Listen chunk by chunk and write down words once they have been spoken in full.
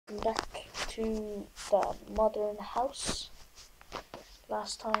Back to the modern house.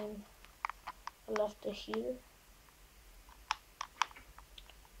 Last time I left it here.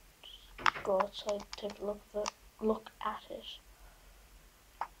 Just go outside, take a look at it.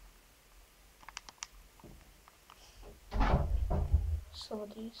 Some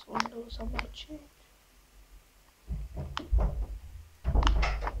of these windows I might change.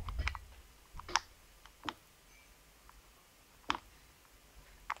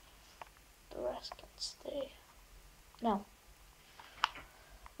 The rest can stay. Now,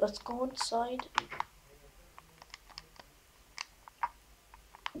 let's go inside.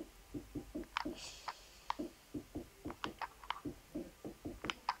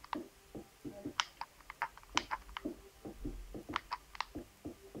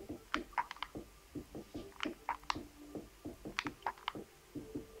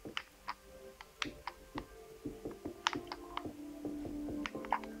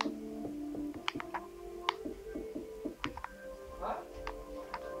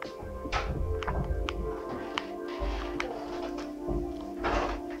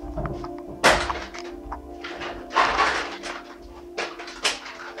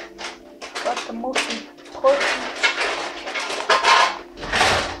 But the most important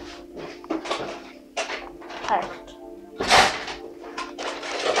part.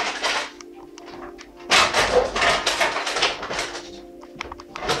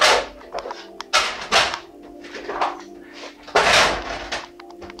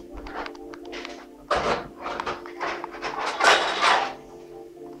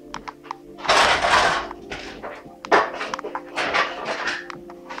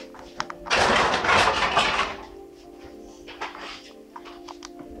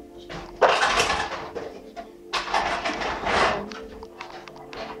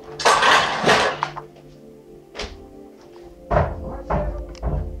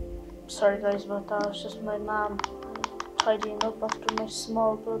 Sorry guys about that, it's just my mom tidying up after my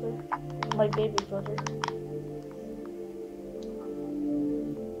small brother, my baby brother.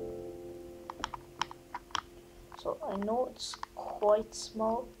 So I know it's quite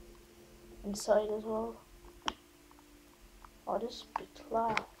small inside as well. Oh, this would be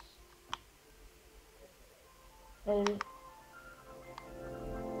class. Maybe.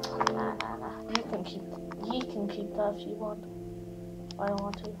 Nah. You can keep that if you want. I don't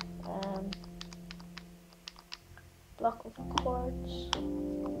want to. Block of quartz.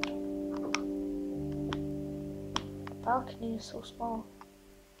 The balcony is so small.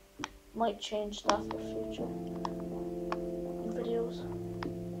 Might change that for future videos.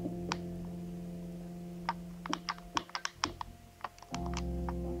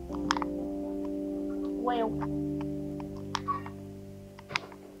 Well,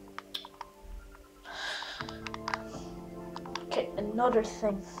 okay, another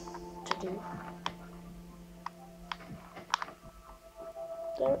thing to do.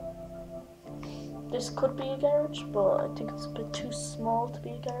 This could be a garage, but I think it's a bit too small to be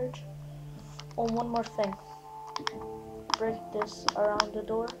a garage. Oh, one more thing. Break this around the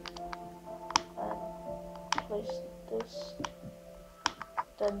door and place this,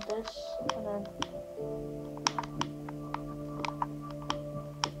 then this,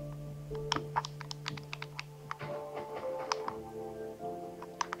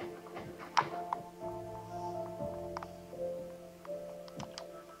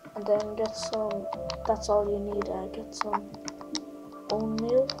 and then get some, that's all you need, get some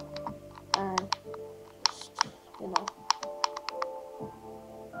oatmeal and just, you know,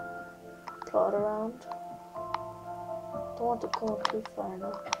 plot around. Don't want it going too far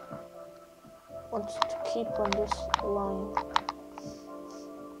now. Want it to keep on this line.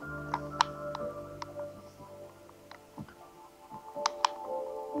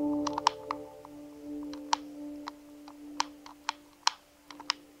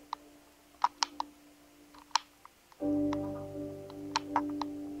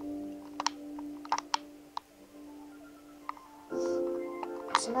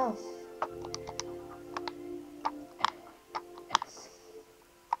 So now,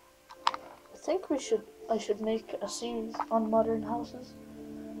 I should make a series on modern houses.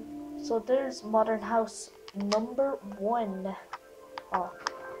 So there's modern house number 1. Oh,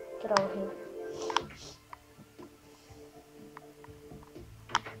 get out of here.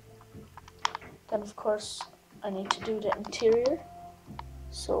 Then of course I need to do the interior.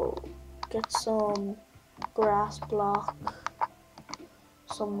 So get some grass block,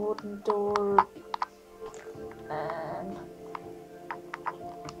 some wooden door, and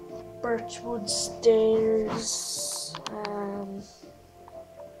birchwood stairs, a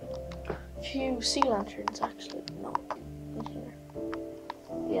few sea lanterns actually, no, in here.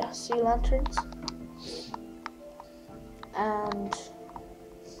 yeah, sea lanterns. And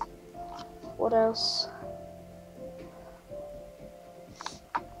what else?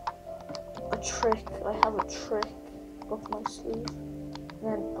 A trick. I have a trick up my sleeve. And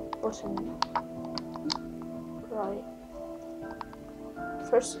then a button. Right.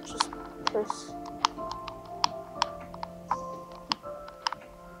 First, just press.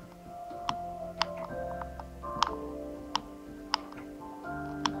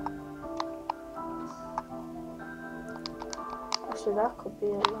 Actually, that could be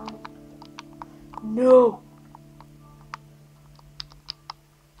a long. No!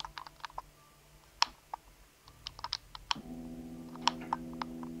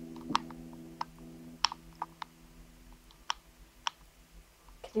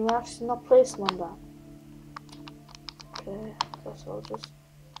 Can you actually not place them on that? Okay, guess I'll just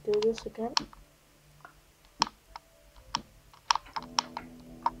do this again.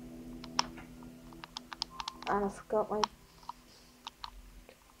 And I forgot my.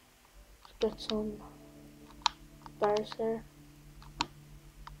 Get some bars there.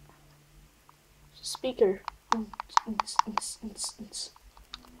 Speaker.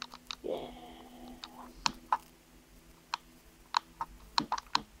 Yeah.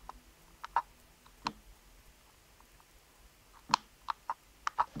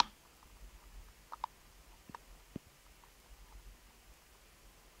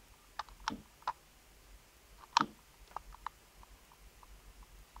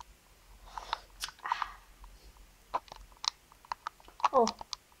 Oh.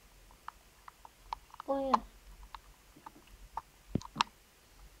 Oh yeah.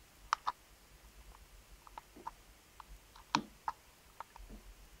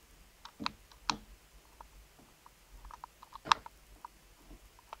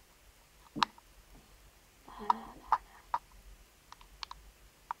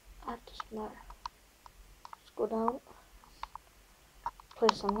 That doesn't matter. Let's go down.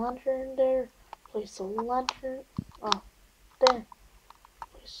 Place a lantern there. Place a lantern. Oh, there.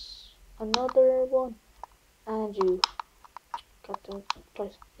 Place another one. And you got the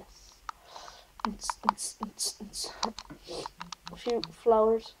place. Yes. A few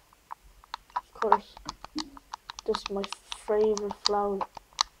flowers. Of course. This is my favorite flower.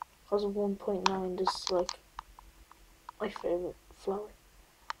 Because of 1.9, this is like my favorite flower.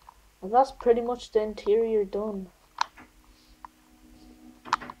 And that's pretty much the interior done.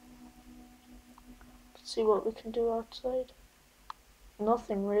 Let's see what we can do outside.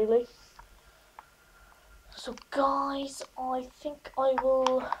 Nothing really. So guys, I think I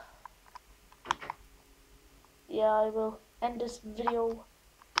will end this video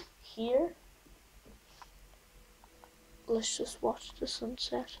here. Let's just watch the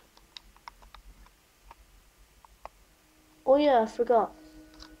sunset. Oh yeah, I forgot.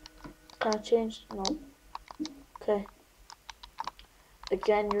 Can I change? No. Okay.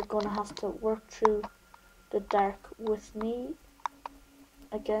 Again, you're gonna have to work through the dark with me.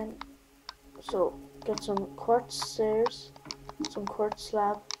 Again. So, get some quartz stairs, some quartz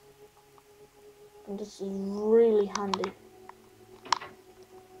slab. And this is really handy.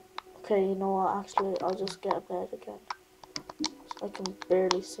 Okay, you know what? Actually, I'll just get a bed again. So I can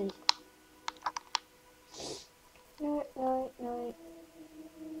barely see. Night.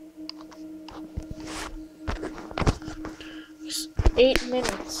 It's 8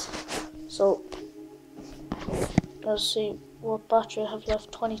 minutes. So, let's see what battery I have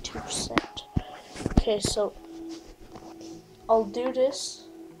left. 22%. Okay, so I'll do this.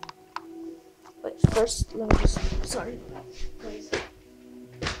 Wait, first, let me just. Sorry. Guys.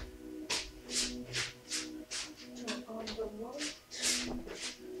 Turn on the light.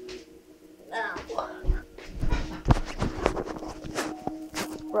 Now.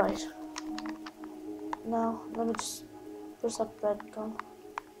 Right. Now, let me just. Where's that bed gone?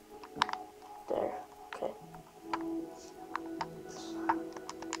 There. Okay.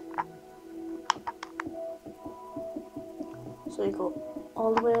 So you go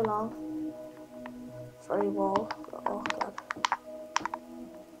all the way along. Very wall. Oh god.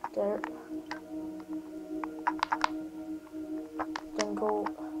 There. Then go.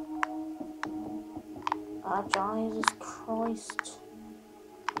 Ah, Jesus Christ.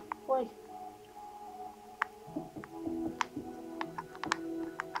 Why?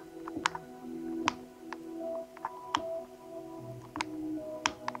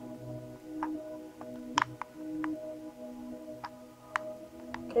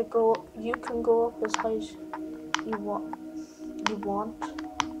 Okay, go. You can go up as high as you want.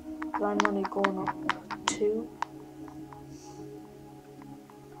 But I'm only going up 2.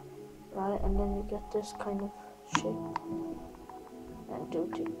 Right, and then you get this kind of shape. and do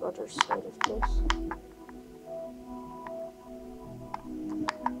the other side of this.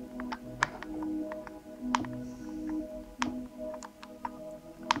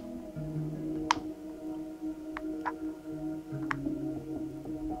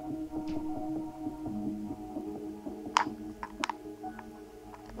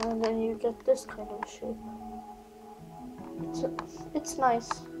 And then you get this kind of shape. It's nice,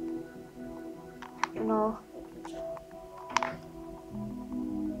 you know.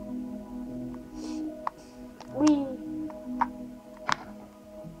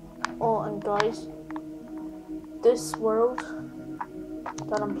 Oh, and guys, this world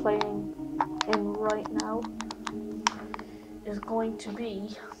that I'm playing in right now is going to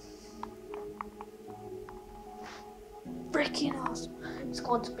be freaking awesome. It's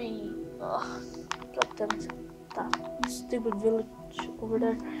going to be, god damn it, that stupid village over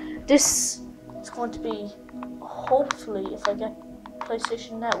there. This is going to be, hopefully, if I get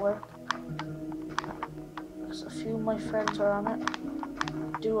PlayStation Network, because a few of my friends are on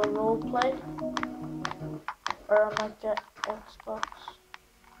it, do a role play, or I might get Xbox.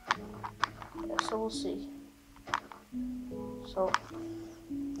 Yeah, so we'll see. So,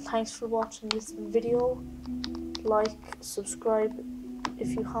 thanks for watching this video. Like, subscribe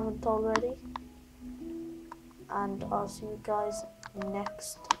if you haven't already, and I'll see you guys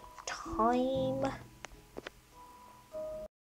next time.